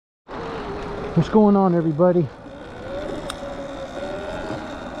What's going on, everybody?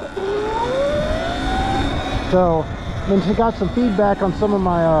 So, I got some feedback on some of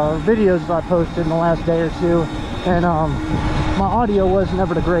my videos that I posted in the last day or two, and my audio was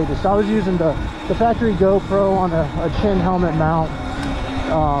never the greatest. I was using the factory GoPro on a chin helmet mount,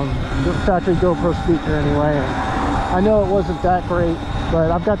 the factory GoPro speaker anyway, and I know it wasn't that great,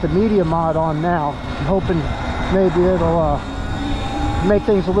 but I've got the media mod on now. I'm hoping maybe it'll make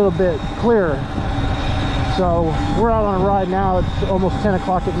things a little bit clearer. So we're out on a ride now. It's almost 10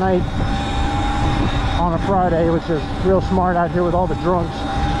 o'clock at night on a Friday, which is real smart out here with all the drunks.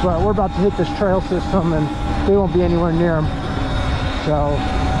 But we're about to hit this trail system and we won't be anywhere near them. So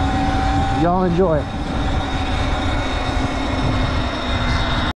y'all enjoy it.